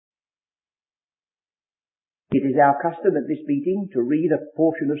It is our custom at this meeting to read a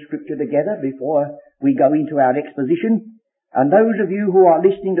portion of Scripture together before we go into our exposition. And those of you who are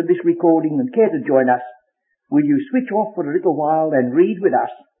listening to this recording and care to join us, will you switch off for a little while and read with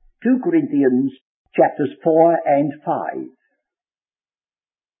us 2 Corinthians chapters 4 and 5.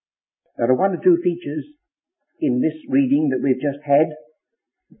 There are one or two features in this reading that we've just had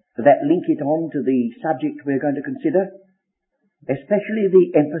that link it on to the subject we're going to consider, especially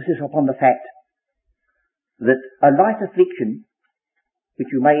the emphasis upon the fact that a light affliction, which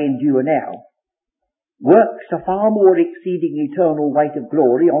you may endure now, works a far more exceeding eternal weight of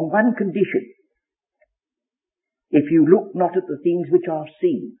glory on one condition: if you look not at the things which are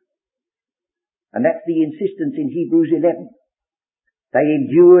seen. And that's the insistence in Hebrews 11. They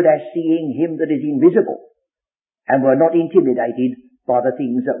endured as seeing him that is invisible, and were not intimidated by the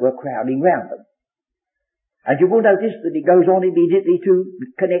things that were crowding round them. And you will notice that it goes on immediately to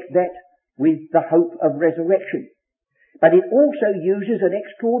connect that with the hope of resurrection. But it also uses an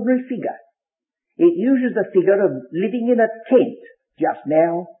extraordinary figure. It uses the figure of living in a tent just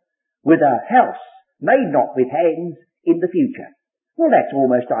now, with a house made not with hands in the future. Well, that's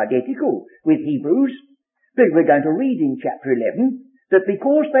almost identical with Hebrews. But we're going to read in chapter 11 that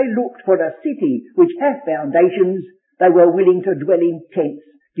because they looked for a city which hath foundations, they were willing to dwell in tents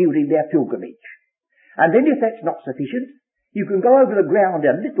during their pilgrimage. And then if that's not sufficient, you can go over the ground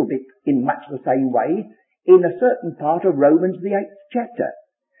a little bit in much the same way in a certain part of Romans, the 8th chapter.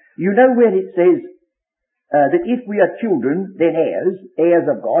 You know where it says that if we are children, then heirs,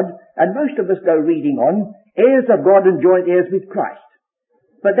 heirs of God, and most of us go reading on, heirs of God and joint heirs with Christ.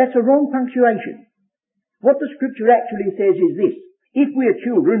 But that's a wrong punctuation. What the Scripture actually says is this: if we are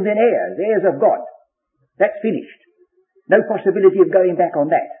children, then heirs, heirs of God. That's finished. No possibility of going back on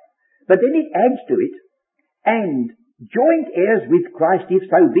that. But then it adds to it, and joint heirs with Christ, if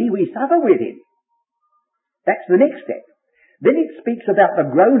so be we suffer with him. That's the next step. Then it speaks about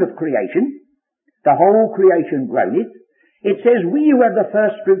the groan of creation. The whole creation groaneth. It says we who have the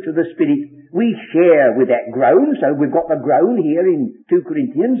first fruits of the Spirit, we share with that groan. So we've got the groan here in 2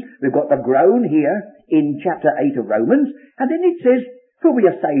 Corinthians. We've got the groan here in chapter 8 of Romans. And then it says, for we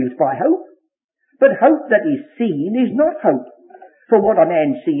are saved by hope. But hope that is seen is not hope. For what a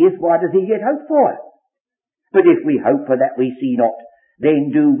man seeth, why does he yet hope for? But if we hope for that we see not, then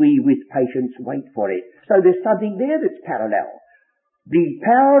do we with patience wait for it. So there's something there that's parallel. The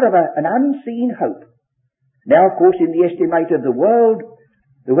power of an unseen hope. Now, of course, in the estimate of the world,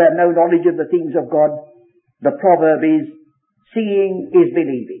 who have no knowledge of the things of God, the proverb is, seeing is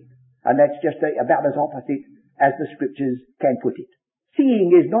believing. And that's just about as opposite as the Scriptures can put it.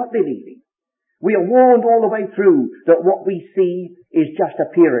 Seeing is not believing. We are warned all the way through that what we see is just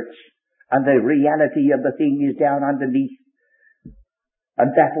appearance, and the reality of the thing is down underneath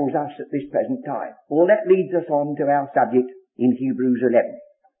and baffles us at this present time. Well, that leads us on to our subject in Hebrews 11.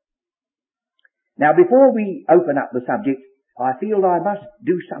 Now, before we open up the subject, I feel I must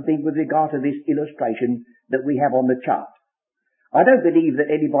do something with regard to this illustration that we have on the chart. I don't believe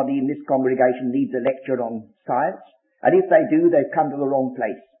that anybody in this congregation needs a lecture on science, and if they do, they've come to the wrong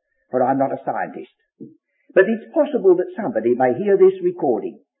place, for I'm not a scientist. But it's possible that somebody may hear this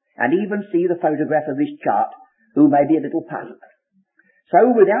recording and even see the photograph of this chart who may be a little puzzled.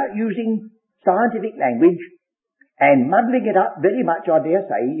 So without using scientific language and muddling it up very much, I dare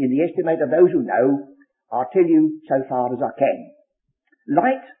say, in the estimate of those who know, I'll tell you so far as I can.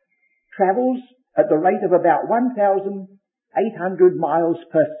 Light travels at the rate of about 1,800 miles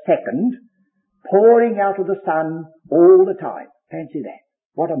per second, pouring out of the sun all the time. Fancy that.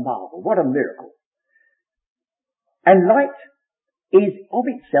 What a marvel. What a miracle. And light is of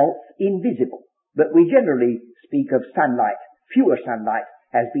itself invisible, but we generally speak of sunlight, pure sunlight,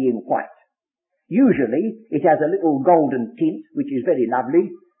 as being white. Usually it has a little golden tint, which is very lovely,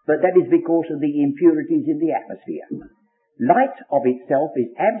 but that is because of the impurities in the atmosphere. Light of itself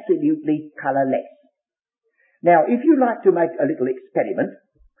is absolutely colourless. Now, if you like to make a little experiment,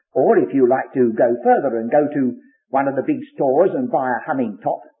 or if you like to go further and go to one of the big stores and buy a humming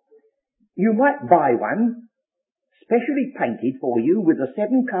top, you might buy one specially painted for you with the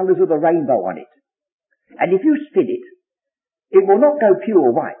 7 colours of the rainbow on it. And if you spin it, it will not go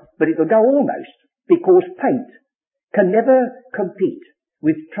pure white, but it will go almost, because paint can never compete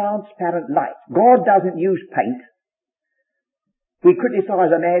with transparent light. God doesn't use paint. We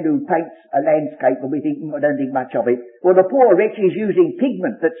criticise a man who paints a landscape and we think, I don't think much of it. Well, the poor wretch is using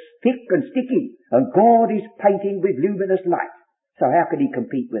pigment that's thick and sticky, and God is painting with luminous light. So how can he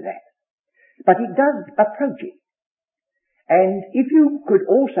compete with that? But it does approach it. And if you could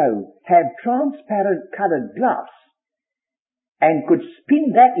also have transparent coloured glass and could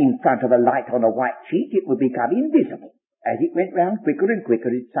spin that in front of a light on a white sheet, it would become invisible. As it went round quicker and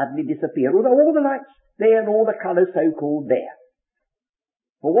quicker, it suddenly disappeared, although all the lights there and all the colours so-called there.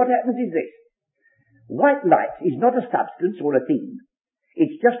 Well, what happens is this. White light is not a substance or a thing.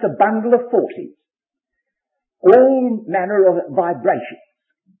 It's just a bundle of forces. All manner of vibrations.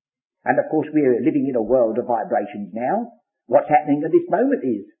 And of course we're living in a world of vibrations now. What's happening at this moment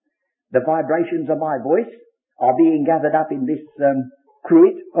is the vibrations of my voice are being gathered up in this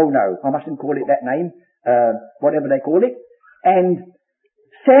cruet. Oh no, I mustn't call it that name. Whatever they call it. And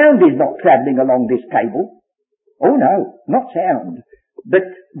sound is not travelling along this cable. Oh no, not sound, but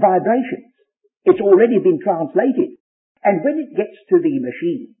vibrations. It's already been translated. And when it gets to the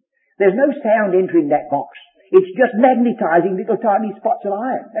machine, there's no sound entering that box. It's just magnetizing little tiny spots of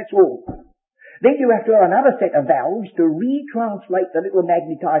iron. That's all. Then you have to have another set of valves to retranslate the little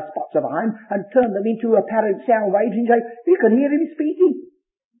magnetized spots of iron and turn them into apparent sound waves and say, you can hear him speaking.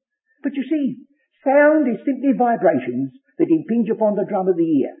 But you see, sound is simply vibrations that impinge upon the drum of the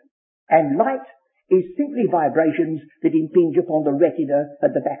ear. And light is simply vibrations that impinge upon the retina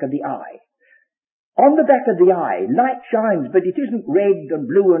at the back of the eye. On the back of the eye, light shines, but it isn't red and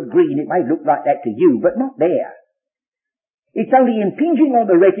blue and green. It may look like that to you, but not there. It's only impinging on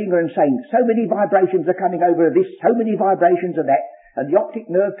the retina and saying, so many vibrations are coming over this, so many vibrations of that, and the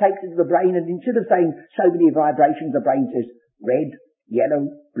optic nerve takes it to the brain, and instead of saying, so many vibrations, the brain says, red,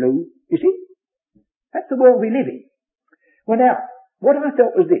 yellow, blue. You see? That's the world we live in. Well now, what I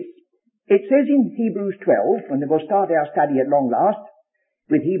felt was this. It says in Hebrews 12, and we'll start our study at long last,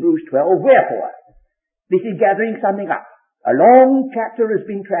 with Hebrews 12, wherefore? This is gathering something up. A long chapter has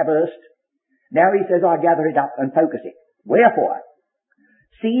been traversed. Now he says, I gather it up and focus it. Wherefore,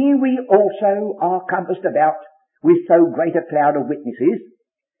 seeing we also are compassed about with so great a cloud of witnesses,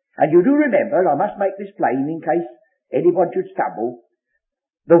 and you do remember, I must make this plain in case anyone should stumble,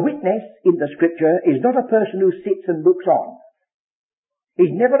 the witness in the scripture is not a person who sits and looks on.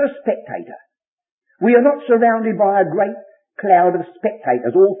 He's never a spectator. We are not surrounded by a great cloud of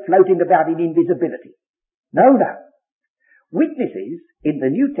spectators all floating about in invisibility. No, no. Witnesses in the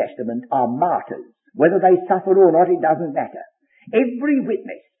New Testament are martyrs. Whether they suffer or not, it doesn't matter. Every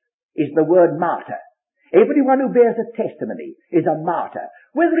witness is the word martyr. Everyone who bears a testimony is a martyr.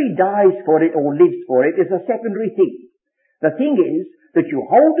 Whether he dies for it or lives for it is a secondary thing. The thing is that you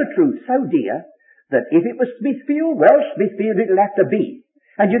hold the truth so dear that if it was Smithfield, well, Smithfield it'll have to be.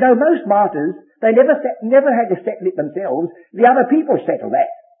 And you know, most martyrs, they never had to settle it themselves. The other people settle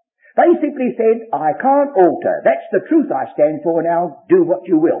that. They simply said, I can't alter. That's the truth I stand for now. Do what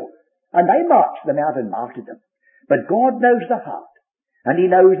you will. And they marched them out and martyred them. But God knows the heart. And he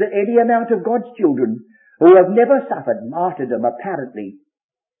knows that any amount of God's children who have never suffered martyrdom apparently,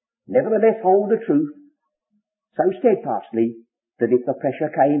 nevertheless hold the truth so steadfastly that if the pressure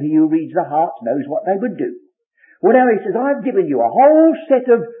came, he who reads the heart knows what they would do. Well now he says, I've given you a whole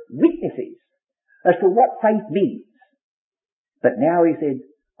set of witnesses as to what faith means. But now he said,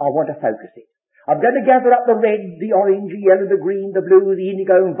 I want to focus it. I'm going to gather up the red, the orange, the yellow, the green, the blue, the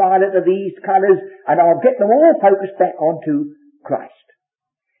indigo and violet of these colours, and I'll get them all focused back onto Christ.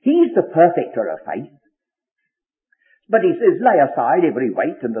 He's the perfecter of faith. But he says, lay aside every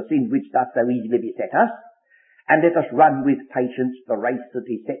weight and the sin which doth so easily beset us, and let us run with patience the race that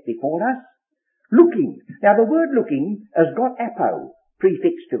is set before us. Looking. Now the word looking has got apo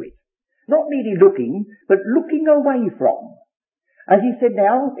prefixed to it. Not merely looking, but looking away from. As he said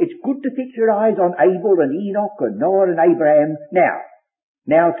now, it's good to fix your eyes on Abel and Enoch and Noah and Abraham.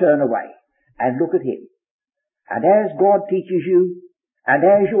 Now turn away and look at him. And as God teaches you, and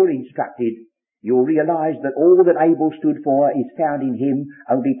as you're instructed, you'll realize that all that Abel stood for is found in him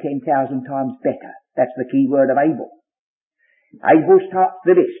only 10,000 times better. That's the key word of Abel. Abel starts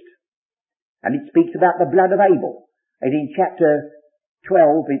the list. And it speaks about the blood of Abel. And in chapter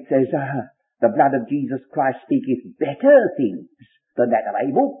 12 it says, the blood of Jesus Christ speaketh better things than that of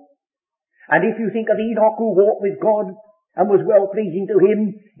Abel. And if you think of Enoch who walked with God and was well pleasing to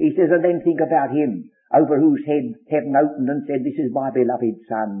him, he says, and then think about him over whose head heaven opened and said, this is my beloved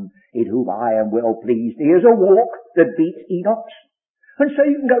son in whom I am well pleased. Here's a walk that beats Enoch's. And so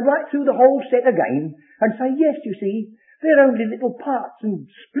you can go right through the whole set again and say, yes, you see, they're only little parts and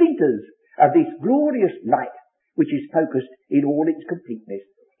splinters of this glorious light which is focused in all its completeness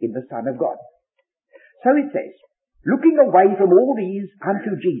in the Son of God. So it says, looking away from all these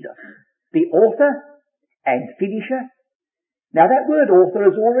unto Jesus, the author and finisher. Now that word author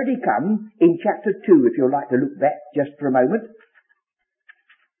has already come in chapter 2, if you'd like to look back just for a moment.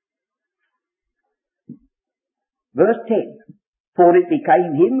 Verse 10. For it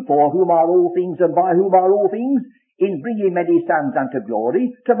became him, for whom are all things and by whom are all things, in bringing many sons unto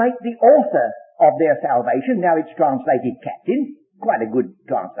glory, to make the author of their salvation. Now it's translated captain, quite a good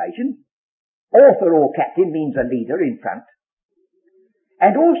translation. Author or captain means a leader in front.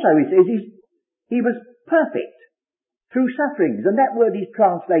 And also it says he was perfect through sufferings, and that word is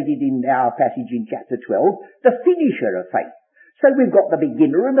translated in our passage in chapter 12, the finisher of faith. So we've got the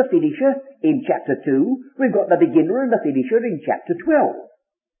beginner and the finisher in chapter 2, we've got the beginner and the finisher in chapter 12.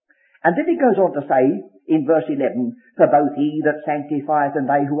 And then it goes on to say, in verse 11, for both he that sanctifieth and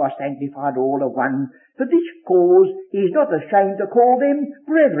they who are sanctified are all of one. For this cause he is not ashamed to call them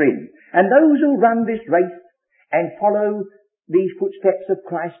brethren. And those who run this race and follow these footsteps of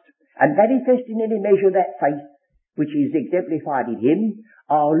Christ and manifest in any measure that faith which is exemplified in him,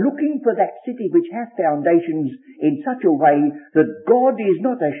 are looking for that city which hath foundations in such a way that God is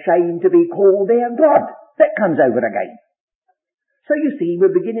not ashamed to be called their God. That comes over again. So you see,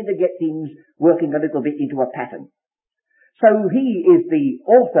 we're beginning to get things working a little bit into a pattern. So he is the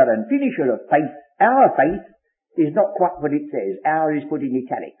author and finisher of faith. Our faith is not quite what it says. Our is put in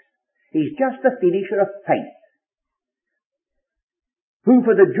italics. He's just the finisher of faith, who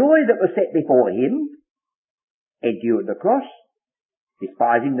for the joy that was set before him endured the cross,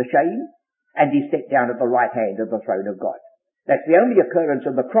 despising the shame, and is set down at the right hand of the throne of God. That's the only occurrence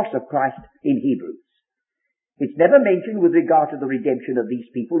of the cross of Christ in Hebrews. It's never mentioned with regard to the redemption of these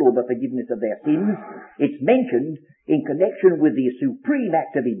people or the forgiveness of their sins. It's mentioned in connection with the supreme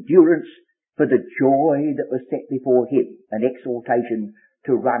act of endurance for the joy that was set before him, an exhortation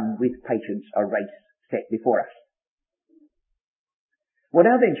to run with patience a race set before us. Well,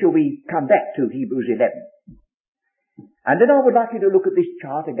 now then, shall we come back to Hebrews 11? And then I would like you to look at this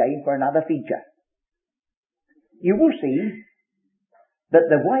chart again for another feature. You will see that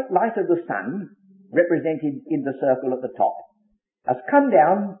the white light of the sun, represented in the circle at the top, has come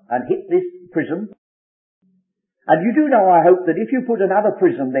down and hit this prism. And you do know, I hope, that if you put another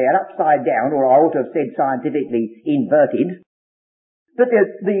prism there upside down, or I ought to have said scientifically inverted, that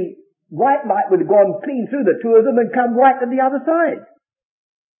the white light would have gone clean through the two of them and come right to the other side.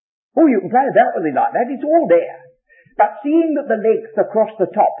 Oh, you can play about with it like that. It's all there. But seeing that the length across the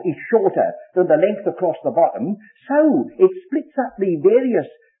top is shorter than the length across the bottom, so it splits up the various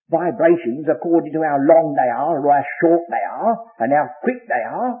vibrations according to how long they are, or how short they are, and how quick they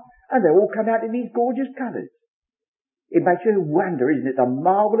are, and they all come out in these gorgeous colours. It makes you wonder, isn't it, the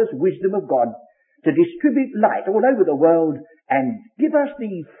marvellous wisdom of God to distribute light all over the world and give us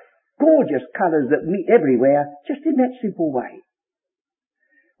these gorgeous colours that meet everywhere just in that simple way.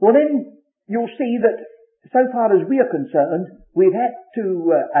 Well then, you'll see that so far as we are concerned, we've had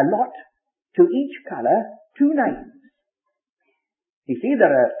to allot to each colour 2 names. You see, there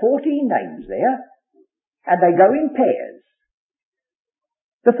are 14 names there, and they go in pairs.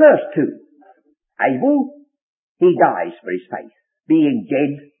 The first 2, Abel, he dies for his faith. Being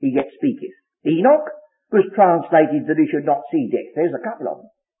dead, he yet speaketh. Enoch was translated that he should not see death. There's a couple of them.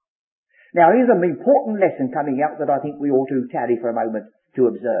 Now, here's an important lesson coming out that I think we ought to tarry for a moment to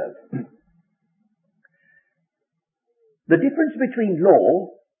observe. The difference between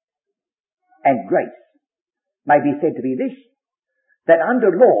law and grace may be said to be this, that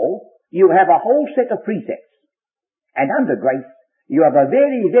under law you have a whole set of precepts, and under grace you have a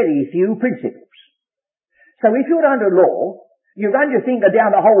very, very few principles. So if you're under law, you run your finger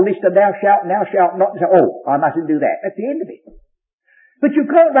down the whole list of thou shalt not, and say, oh, I mustn't do that. That's the end of it. But you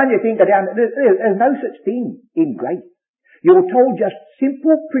can't run your finger down, there's no such thing in grace. You're told just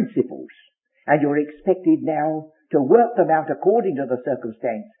simple principles, and you're expected now to work them out according to the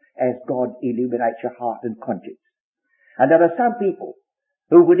circumstance as God illuminates your heart and conscience. And there are some people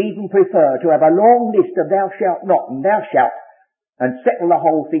who would even prefer to have a long list of thou shalt not and thou shalt and settle the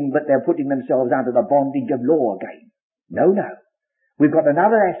whole thing, but they're putting themselves under the bondage of law again. No. We've got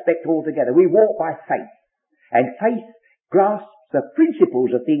another aspect altogether. We walk by faith. And faith grasps the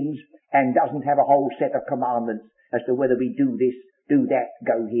principles of things and doesn't have a whole set of commandments as to whether we do this, do that,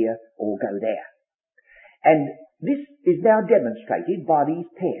 go here or go there. And this is now demonstrated by these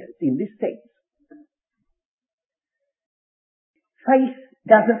pairs in this sense. Faith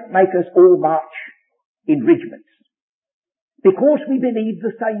doesn't make us all march in regiments. Because we believe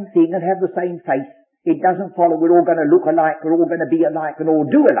the same thing and have the same faith, it doesn't follow we're all going to look alike, we're all going to be alike and all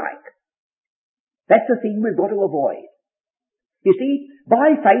do alike. That's the thing we've got to avoid. You see,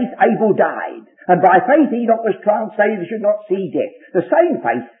 by faith Abel died, and by faith Enoch was translated should not see death. The same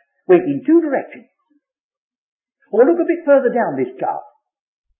faith went in 2 directions. Or look a bit further down this chart.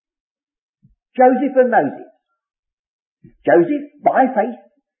 Joseph and Moses. Joseph, by faith,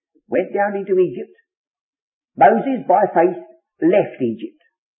 went down into Egypt. Moses, by faith, left Egypt.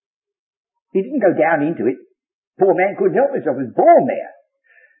 He didn't go down into it. Poor man couldn't help himself, he was born there.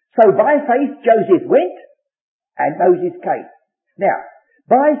 So by faith Joseph went and Moses came. Now,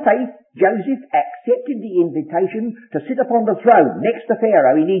 by faith Joseph accepted the invitation to sit upon the throne next to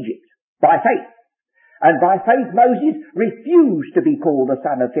Pharaoh in Egypt. By faith. And by faith Moses refused to be called the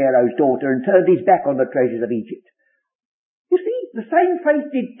son of Pharaoh's daughter and turned his back on the treasures of Egypt. You see, the same faith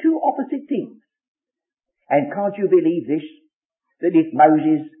did two opposite things. And can't you believe this? That if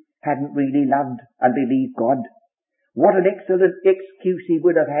Moses hadn't really loved and believed God, what an excellent excuse he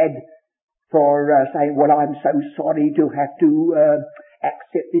would have had for saying, well, I'm so sorry to have to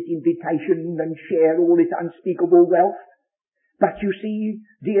accept this invitation and share all this unspeakable wealth. But you see,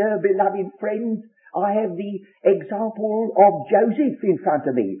 dear beloved friends, I have the example of Joseph in front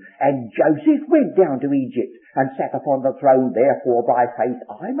of me. And Joseph went down to Egypt and sat upon the throne. Therefore, by faith,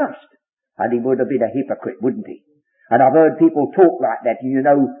 I must. And he would have been a hypocrite, wouldn't he? And I've heard people talk like that. You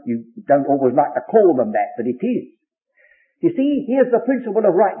know, you don't always like to call them that, but it is. You see, here's the principle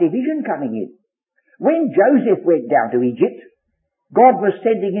of right division coming in. When Joseph went down to Egypt, God was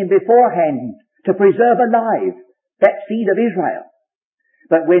sending him beforehand to preserve alive that seed of Israel.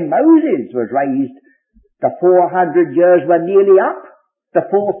 But when Moses was raised, the 400 years were nearly up. The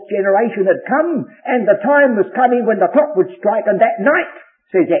fourth generation had come, and the time was coming when the clock would strike, and that night,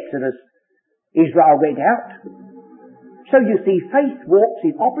 says Exodus, Israel went out. So you see, faith walks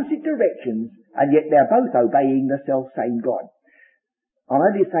in opposite directions, and yet they're both obeying the self-same God. I'm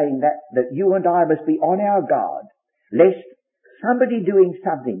only saying that you and I must be on our guard, lest somebody doing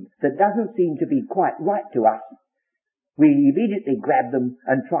something that doesn't seem to be quite right to us, we immediately grab them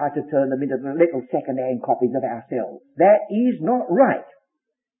and try to turn them into the little second-hand copies of ourselves. That is not right.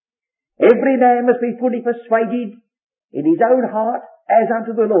 Every man must be fully persuaded in his own heart as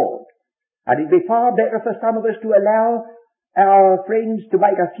unto the Lord. And it'd be far better for some of us to allow our friends to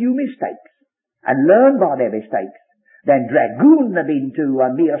make a few mistakes and learn by their mistakes than dragoon them into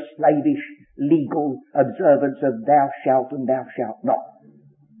a mere slavish legal observance of thou shalt and thou shalt not.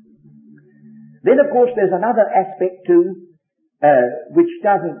 Then, of course, there's another aspect too, which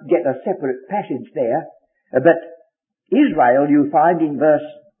doesn't get a separate passage there, but Israel, you find in verse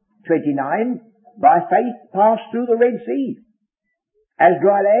 29, by faith passed through the Red Sea as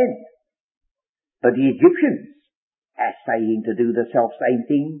dry land. But the Egyptians, essaying to do the self-same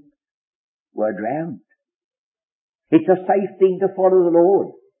thing, were drowned. It's a safe thing to follow the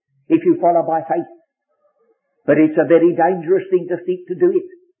Lord if you follow by faith. But it's a very dangerous thing to seek to do it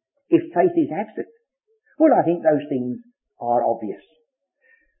if faith is absent. Well, I think those things are obvious.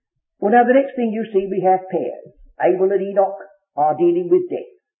 Well, now the next thing you see, we have pairs. Abel and Enoch are dealing with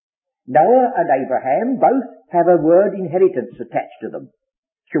death. Noah and Abraham both have a word inheritance attached to them.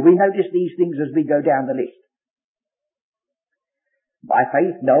 Shall we notice these things as we go down the list? By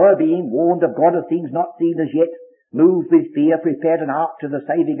faith, Noah, being warned of God of things not seen as yet, moved with fear, prepared an ark to the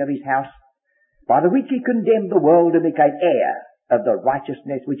saving of his house, by the which he condemned the world and became heir of the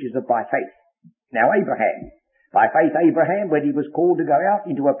righteousness which is by faith. Now Abraham, by faith Abraham, when he was called to go out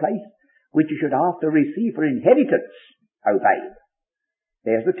into a place which he should after receive for inheritance, obeyed.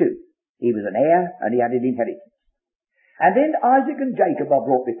 There's the two. He was an heir and he had an inheritance. And then Isaac and Jacob are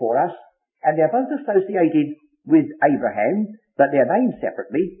brought before us, and they're both associated with Abraham, but they're named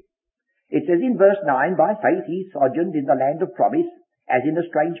separately. It says in verse 9, by faith he sojourned in the land of promise, as in a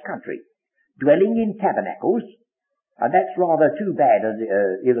strange country, dwelling in tabernacles. And that's rather too bad an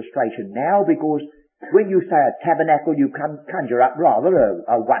illustration now, because when you say a tabernacle, you conjure up rather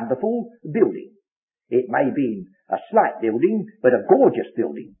a wonderful building. It may be a slight building, but a gorgeous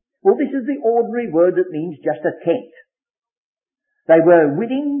building. Well, this is the ordinary word that means just a tent. They were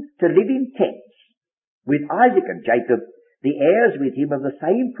willing to live in tents with Isaac and Jacob, the heirs with him of the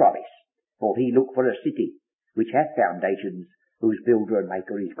same promise, for he looked for a city which hath foundations, whose builder and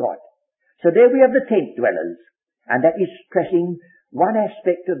maker is God. So there we have the tent dwellers, and that is stressing one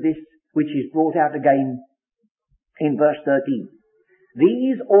aspect of this which is brought out again in verse 13.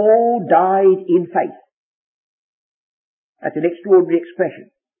 These all died in faith. That's an extraordinary expression.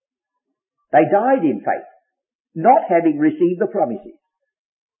 They died in faith, not having received the promises.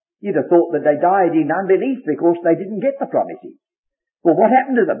 You'd have thought that they died in unbelief because they didn't get the promises. Well, what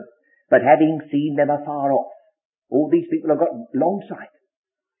happened to them? But having seen them afar off. All these people have got long sight.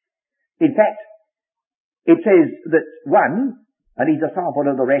 In fact, it says that one, and he's a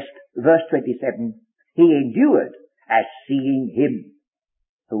sample of the rest, verse 27, he endured as seeing him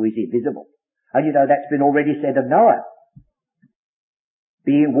who is invisible. And you know that's been already said of Noah.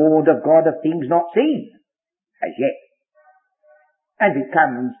 Being warned of God of things not seen as yet. And it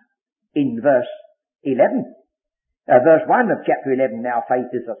comes in verse 11. Verse 1 of chapter 11, now faith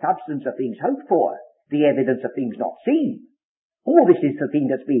is the substance of things hoped for, the evidence of things not seen. All this is the thing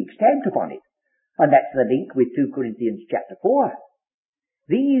that's being stamped upon it. And that's the link with 2 Corinthians chapter 4.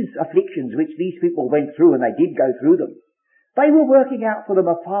 These afflictions which these people went through, and they did go through them, they were working out for them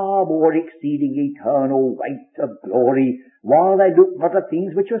a far more exceeding eternal weight of glory, while they looked not at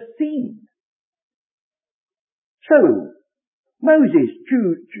things which are seen. So, Moses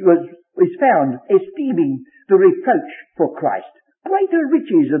was found esteeming the reproach for Christ greater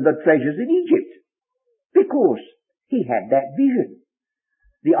riches than the treasures in Egypt, because he had that vision.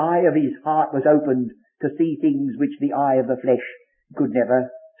 The eye of his heart was opened to see things which the eye of the flesh could never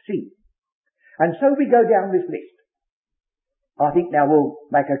see. And so we go down this list. I think now we'll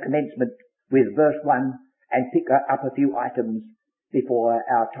make a commencement with verse 1 and pick up a few items before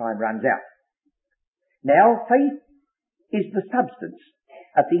our time runs out. Now, faith is the substance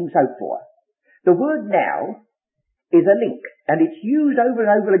of things hoped for. The word now is a link, and it's used over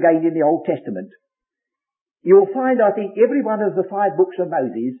and over again in the Old Testament. You'll find, I think, every one of the 5 books of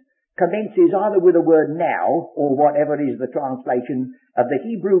Moses commences either with the word now, or whatever is the translation of the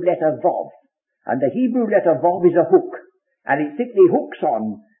Hebrew letter Vav. And the Hebrew letter Vav is a hook, and it simply hooks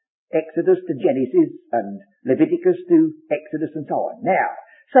on Exodus to Genesis and Leviticus to Exodus and so on. Now,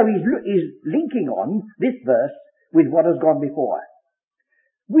 so he's linking on this verse with what has gone before.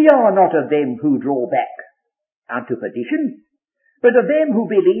 We are not of them who draw back unto perdition, but of them who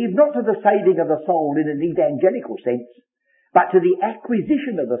believe, not to the saving of the soul in an evangelical sense, but to the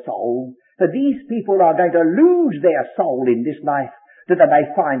acquisition of the soul. For these people are going to lose their soul in this life, that they may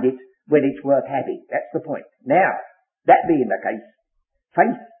find it when it's worth having. That's the point. Now, that being the case,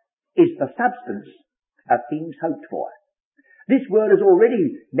 faith is the substance of things hoped for. This word has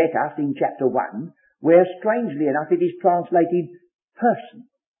already met us in chapter 1, where, strangely enough, it is translated person,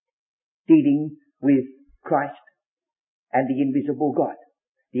 dealing with Christ and the invisible God,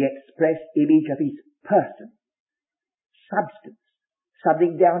 the express image of his person, substance,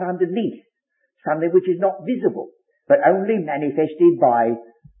 something down underneath, something which is not visible, but only manifested by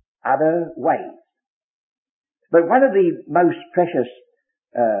other ways. But one of the most precious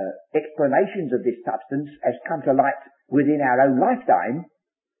explanations of this substance has come to light within our own lifetime.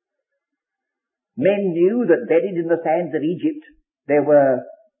 Men knew that bedded in the sands of Egypt there were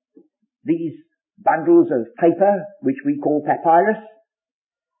these bundles of paper, which we call papyrus.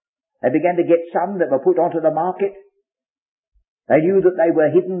 They began to get some that were put onto the market. They knew that they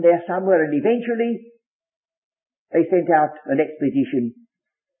were hidden there somewhere, and eventually they sent out an expedition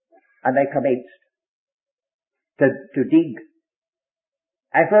and they commenced to dig.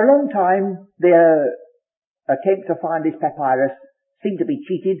 And for a long time their attempt to find this papyrus seemed to be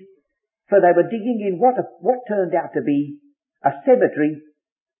cheated, for they were digging in what turned out to be a cemetery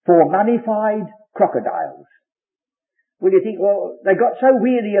for mummified crocodiles. Well, you think, well, they got so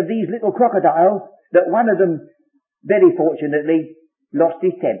weary of these little crocodiles that one of them, very fortunately, lost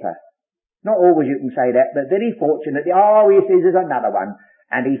his temper. Not always you can say that, but very fortunately, he says there's another one.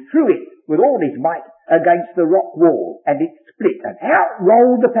 And he threw it with all his might against the rock wall, and it split, and out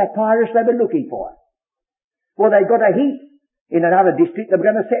rolled the papyrus they were looking for. Well, they got a heap in another district that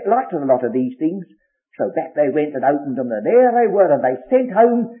were going to set light to a lot of these things. So back they went and opened them, and there they were, and they sent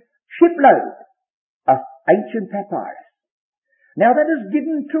home shiploads of ancient papyrus. Now that has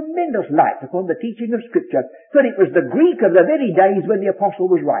given tremendous light upon the teaching of Scripture, for it was the Greek of the very days when the apostle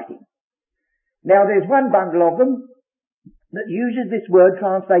was writing. Now there's one bundle of them that uses this word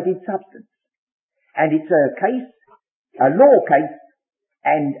translated substance. And it's a law case,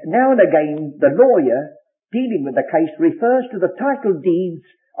 and now and again the lawyer dealing with the case refers to the title deeds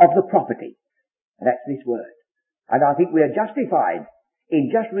of the property. And that's this word. And I think we are justified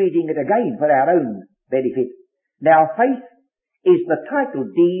in just reading it again for our own benefit. Now faith is the title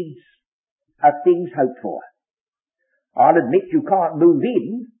deeds of things hoped for. I'll admit you can't move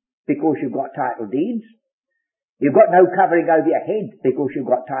in because you've got title deeds. You've got no covering over your head because you've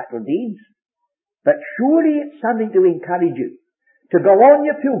got title deeds. But surely it's something to encourage you to go on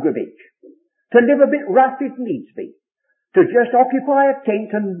your pilgrimage, to live a bit rough if needs be, to just occupy a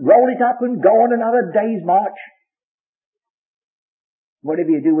tent and roll it up and go on another day's march. Whatever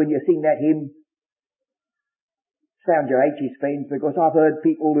you do when you sing that hymn, sound your H's, friends, because I've heard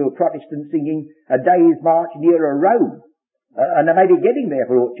people who are Protestant singing a day's march nearer Rome, and they may be getting there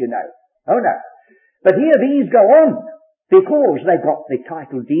for aught you know. Oh no. But here these go on because they've got the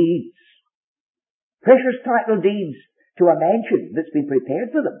title deeds, precious title deeds to a mansion that's been prepared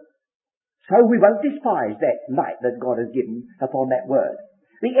for them. So we won't despise that light that God has given upon that word.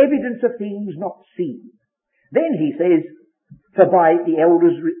 The evidence of things not seen. Then he says, for by the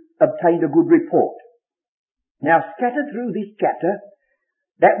elders obtained a good report. Now scattered through this chapter,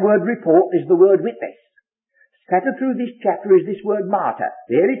 That word report is the word witness. Scattered through this chapter is this word martyr.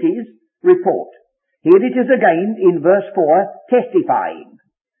 There it is, report. Here it is again in verse 4, testifying.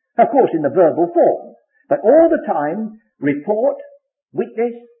 Of course in the verbal form. But all the time, report,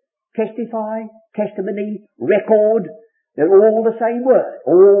 witness, testify, testimony, record, they're all the same word.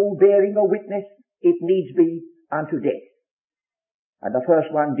 All bearing a witness, if needs be, unto death. And the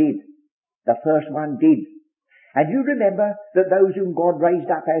first one did. The first one did. And you remember that those whom God raised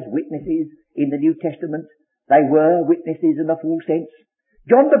up as witnesses in the New Testament, they were witnesses in the full sense.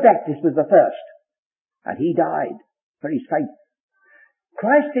 John the Baptist was the first, and he died for his faith.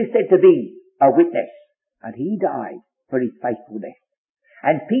 Christ is said to be a witness, and he died for his faithfulness.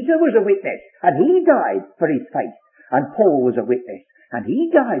 And Peter was a witness, and he died for his faith. And Paul was a witness, and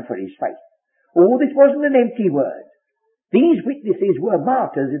he died for his faith. Oh, this wasn't an empty word. These witnesses were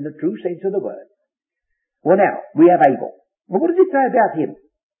martyrs in the true sense of the word. Well now, we have Abel. Well, what does it say about him?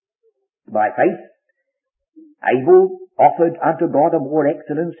 By faith, Abel offered unto God a more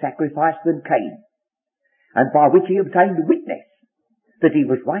excellent sacrifice than Cain, and by which he obtained witness that he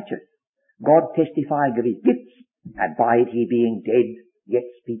was righteous, God testifying of his gifts, and by it he being dead yet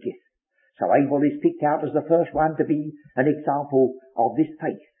speaketh. So Abel is picked out as the first one to be an example of this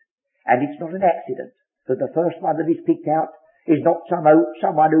faith. And it's not an accident that the first one that is picked out is not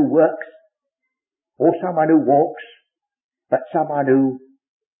someone who works or someone who walks, but someone who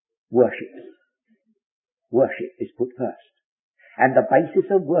worships. Worship is put first. And the basis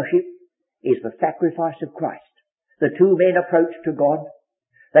of worship is the sacrifice of Christ. The two men approached to God.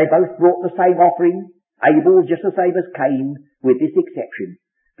 They both brought the same offering. Abel just the same as Cain, with this exception,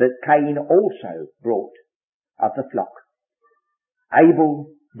 that Cain also brought of the flock.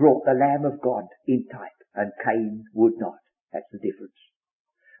 Abel brought the Lamb of God in type, and Cain would not. That's the difference.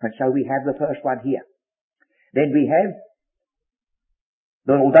 And so we have the first one here. Then we have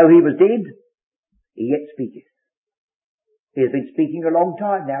that although he was dead, he yet speaketh. He has been speaking a long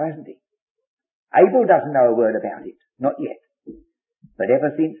time now, hasn't he? Abel doesn't know a word about it, not yet. But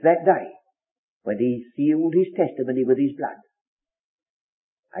ever since that day, when he sealed his testimony with his blood,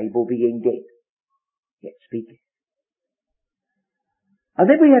 Abel being dead, yet speaketh. And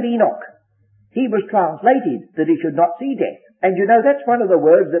then we have Enoch. He was translated that he should not see death. And you know, that's one of the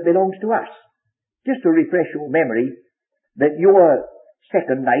words that belongs to us. Just to refresh your memory, that your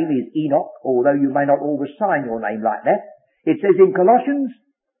second name is Enoch, although you may not always sign your name like that. It says in Colossians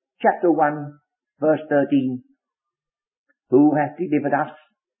chapter 1, verse 13, who hath delivered us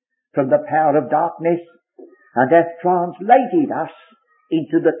from the power of darkness and hath translated us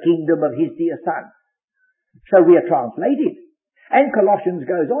into the kingdom of his dear Son. So we are translated. And Colossians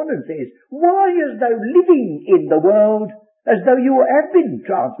goes on and says, why as though living in the world as though you have been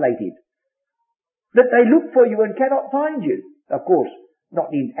translated? That they look for you and cannot find you. Of course,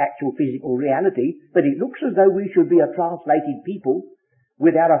 not in actual physical reality, but it looks as though we should be a translated people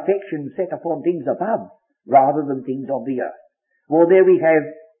with our affection set upon things above rather than things on the earth. Well, there we have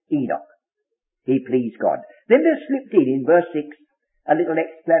Enoch. He pleased God. Then there's slipped in verse 6 a little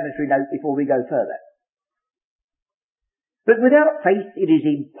explanatory note before we go further. But without faith it is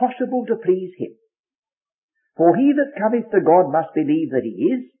impossible to please him. For he that cometh to God must believe that he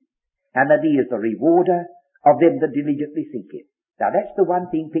is, and that he is the rewarder of them that diligently seek him. Now that's the one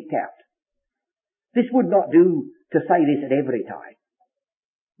thing picked out. This would not do to say this at every time.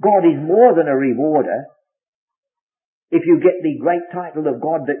 God is more than a rewarder. If you get the great title of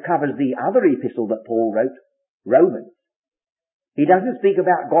God that covers the other epistle that Paul wrote, Romans, he doesn't speak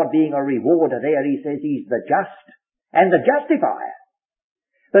about God being a rewarder there. He says he's the just and the justifier.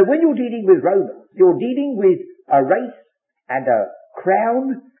 But when you're dealing with Romans, you're dealing with a race and a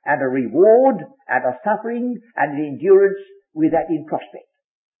crown and a reward and a suffering and an endurance with that in prospect.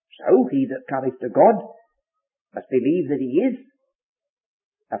 So he that cometh to God must believe that he is.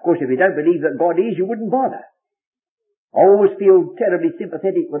 Of course, if you don't believe that God is, you wouldn't bother. I always feel terribly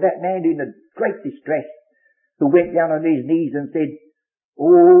sympathetic with that man in a great distress who went down on his knees and said,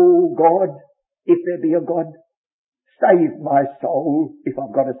 oh God, if there be a God, save my soul if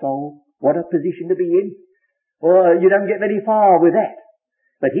I've got a soul. What a position to be in. Well, you don't get very far with that.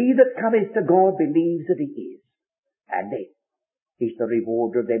 But he that cometh to God believes that he is. And then he's the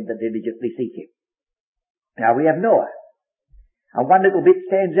rewarder of them that diligently seek him. Now we have Noah. And one little bit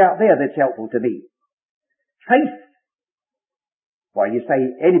stands out there that's helpful to me. Faith. Well, you say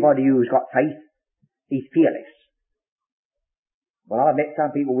anybody who's got faith, he's fearless. Well, I've met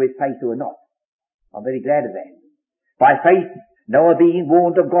some people with faith who are not. I'm very glad of that. By faith, Noah being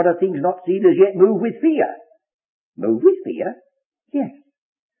warned of God of things not seen as yet moved with fear. Moved with fear? Yes.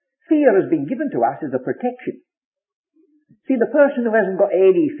 Fear has been given to us as a protection. See, the person who hasn't got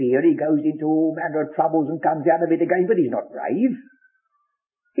any fear, he goes into all manner of troubles and comes out of it again, but he's not brave.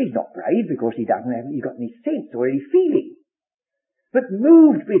 He's not brave because he's got any sense or any feeling. But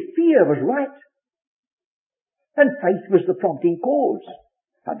moved with fear was right. And faith was the prompting cause.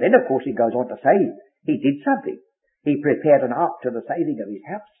 And then, of course, he goes on to say he did something. He prepared an ark to the saving of his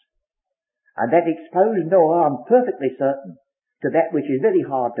house. And that exposed Noah, I'm perfectly certain, to that which is very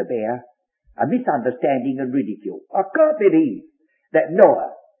hard to bear, a misunderstanding and ridicule. I can't believe that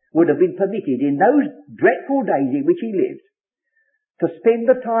Noah would have been permitted in those dreadful days in which he lived to spend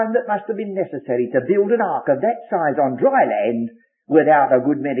the time that must have been necessary to build an ark of that size on dry land without a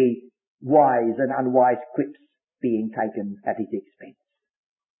good many wise and unwise quips being taken at his expense.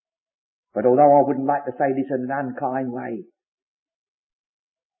 But although I wouldn't like to say this in an unkind way,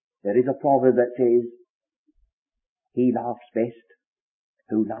 there is a proverb that says, he laughs best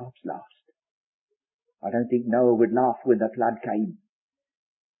who laughs last. I don't think Noah would laugh when the flood came,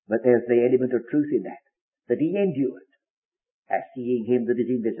 but there's the element of truth in that he endured as seeing him that is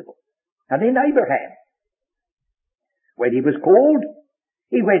invisible. And then Abraham, when he was called,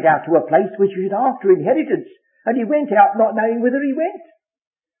 he went out to a place which was after inheritance, and he went out not knowing whither he went.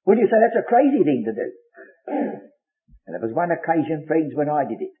 Well, you say that's a crazy thing to do. And there was one occasion, friends, when I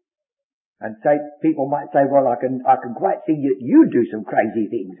did it. And so people might say, well, I can quite see you do some crazy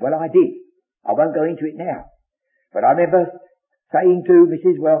things. Well, I did. I won't go into it now. But I remember saying to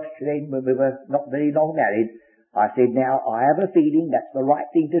Mrs. Welsh then, when we were not very long married, I said, now, I have a feeling that's the right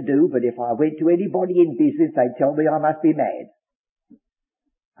thing to do, but if I went to anybody in business, they'd tell me I must be mad.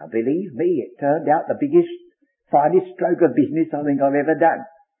 And believe me, it turned out the biggest, finest stroke of business I think I've ever done.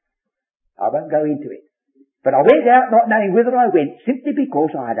 I won't go into it. But I went out not knowing whither I went, simply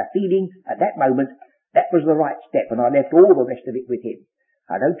because I had a feeling at that moment that was the right step, and I left all the rest of it with him.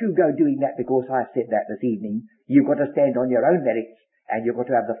 Now don't you go doing that because I said that this evening. You've got to stand on your own merits, and you've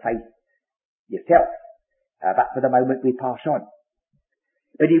got to have the faith yourself. But for the moment we pass on.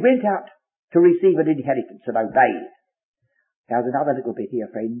 But he went out to receive an inheritance and obeyed. Now there's another little bit here,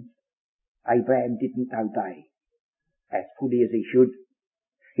 friends. Abraham didn't obey as fully as he should.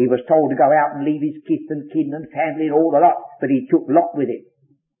 He was told to go out and leave his kith and kin and family and all the lot, but he took Lot with him.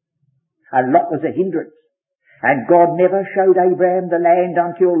 And Lot was a hindrance. And God never showed Abraham the land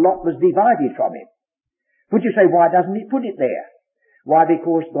until Lot was divided from him. Would you say, why doesn't he put it there? Why?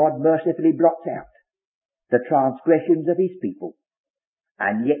 Because God mercifully blots out the transgressions of his people,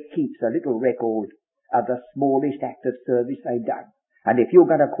 and yet keeps a little record of the smallest act of service they've done. And if you're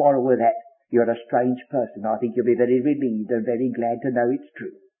going to quarrel with that, you're a strange person. I think you'll be very relieved and very glad to know it's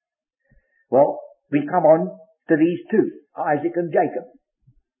true. Well, we come on to these two, Isaac and Jacob.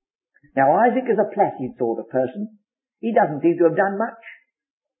 Now, Isaac is a placid sort of person. He doesn't seem to have done much.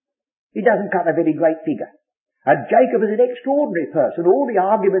 He doesn't cut a very great figure. And Jacob is an extraordinary person. All the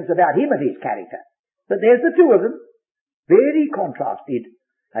arguments about him and his character. But there's the two of them, very contrasted,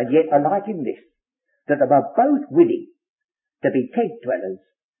 and yet alike in this, that they were both willing to be tent dwellers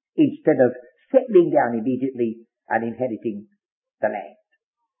instead of settling down immediately and inheriting the land.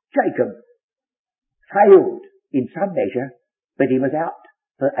 Jacob failed in some measure, but he was out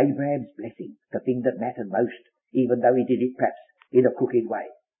for Abraham's blessing, the thing that mattered most, even though he did it perhaps in a crooked way.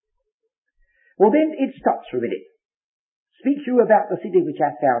 Well, then it stops for a minute. Speaks to you about the city which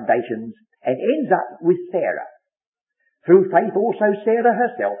hath foundations, and ends up with Sarah. Through faith also Sarah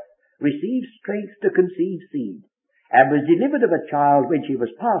herself received strength to conceive seed, and was delivered of a child when she was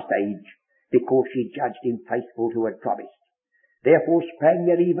past age, because she judged him faithful who had promised. Therefore sprang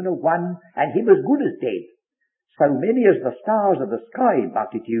there even a one, and him as good as dead, so many as the stars of the sky in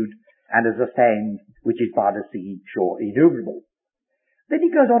multitude, and as the sand which is by the sea shore innumerable. Then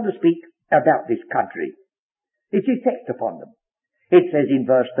he goes on to speak about this country, its effect upon them. It says in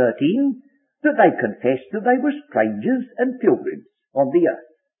verse 13, that they confessed that they were strangers and pilgrims on the earth.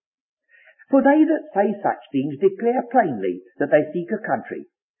 For they that say such things declare plainly that they seek a country.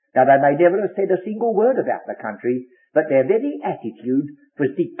 Now they may never have said a single word about the country, but their very attitude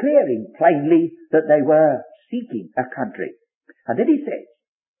was declaring plainly that they were seeking a country. And then he says,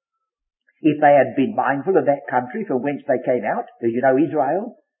 if they had been mindful of that country from whence they came out, as you know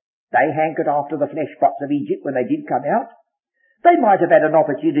Israel, they hankered after the flesh pots of Egypt when they did come out. They might have had an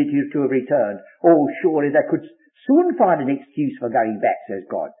opportunity to have returned. Oh, surely they could soon find an excuse for going back, says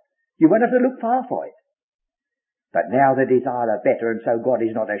God. You won't have to look far for it. But now they desire a better, and so God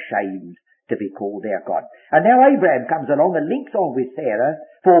is not ashamed to be called their God. And now Abraham comes along and links on with Sarah,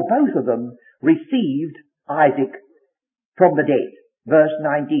 for both of them received Isaac from the dead. Verse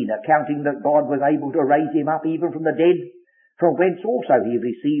 19, accounting that God was able to raise him up even from the dead, from whence also he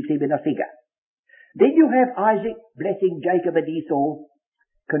received him in a figure. Then you have Isaac blessing Jacob and Esau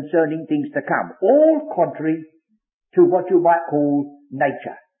concerning things to come, all contrary to what you might call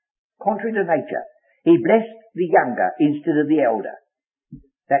nature. Contrary to nature. He blessed the younger instead of the elder.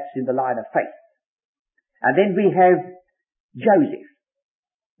 That's in the line of faith. And then we have Joseph.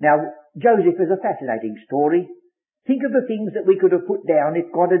 Now, Joseph is a fascinating story. Think of the things that we could have put down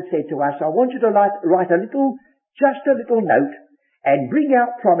if God had said to us, I want you to write just a little note and bring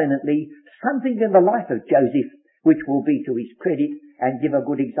out prominently something in the life of Joseph which will be to his credit and give a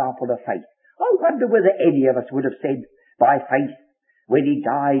good example of faith. I wonder whether any of us would have said, by faith, when he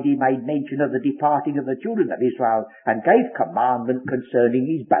died, he made mention of the departing of the children of Israel and gave commandment concerning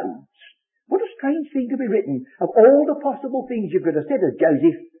his bones. What a strange thing to be written of all the possible things you could have said of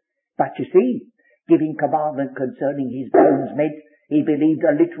Joseph. But you see, giving commandment concerning his bones meant he believed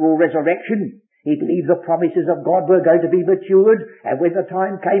a literal resurrection. He believed the promises of God were going to be matured, and when the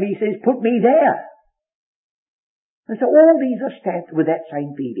time came, he says, put me there. And so all these are stamped with that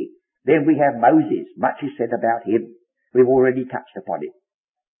same feeling. Then we have Moses. Much is said about him. We've already touched upon it.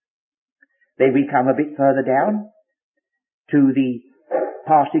 Then we come a bit further down to the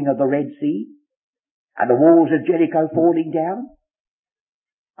passing of the Red Sea and the walls of Jericho falling down.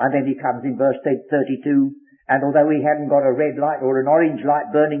 And then he comes in verse 32, and although he hadn't got a red light or an orange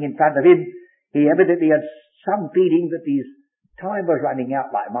light burning in front of him, he evidently had some feeling that his time was running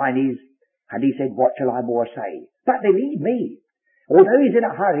out like mine is, and he said, what shall I more say? But believe me, although he's in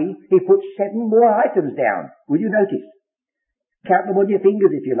a hurry, he puts 7 more items down. Will you notice? Count them on your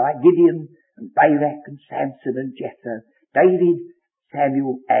fingers if you like. Gideon and Barak and Samson and Jephthah, David,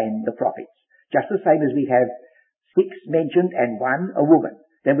 Samuel and the prophets. Just the same as we have 6 mentioned and 1 a woman.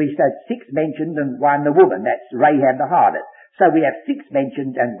 Then we said 6 mentioned and 1 a woman. That's Rahab the harlot. So we have 6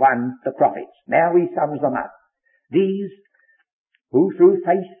 mentioned and 1 the prophets. Now he sums them up. These who through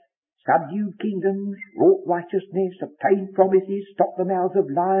faith subdued kingdoms, wrought righteousness, obtained promises, stopped the mouths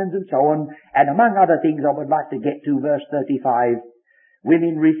of lions and so on. And among other things I would like to get to verse 35.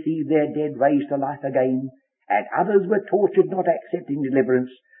 Women received their dead raised to life again, and others were tortured not accepting deliverance,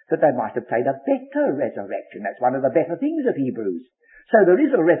 that they might obtain a better resurrection. That's one of the better things of Hebrews. So there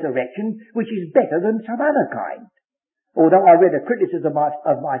is a resurrection which is better than some other kind. Although I read a criticism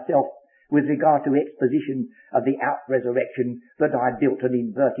of myself with regard to exposition of the out-resurrection, that I built an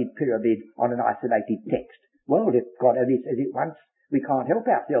inverted pyramid on an isolated text. Well, if God only says it once, we can't help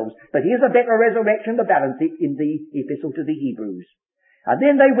ourselves. But here's a better resurrection to balance it in the epistle to the Hebrews. And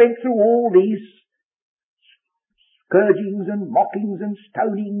then they went through all these scourgings and mockings and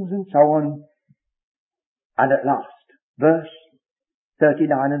stonings and so on. And at last, verse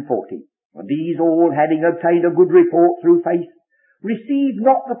 39 and 40. And these all, having obtained a good report through faith, received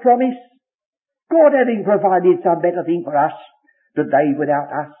not the promise, God having provided some better thing for us, that they without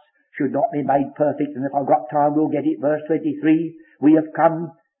us should not be made perfect. And if I've got time, we'll get it. Verse 23, we have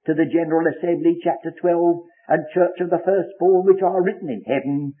come to the General Assembly, chapter 12, and church of the firstborn which are written in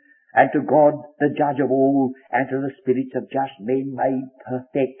heaven, and to God, the judge of all, and to the spirits of just men made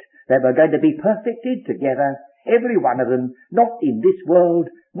perfect. They were going to be perfected together, every one of them, not in this world,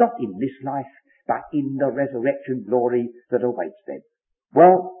 not in this life, but in the resurrection glory that awaits them.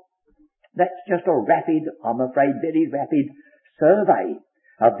 Well, that's just a rapid, I'm afraid very rapid, survey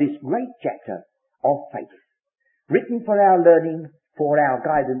of this great chapter of faith, written for our learning, for our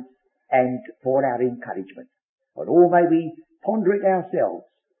guidance, and for our encouragement. But all may we ponder it ourselves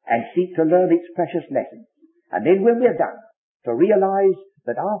and seek to learn its precious lessons. And then when we're done, to realize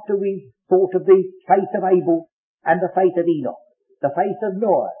that after we thought of the faith of Abel and the faith of Enoch, the faith of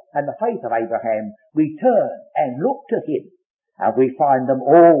Noah and the faith of Abraham, we turn and look to him, and we find them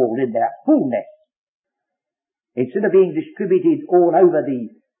all in their fullness. Instead of being distributed all over the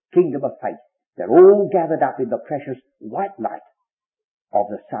kingdom of faith, they're all gathered up in the precious white light of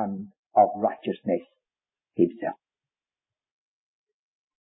the Son of Righteousness himself.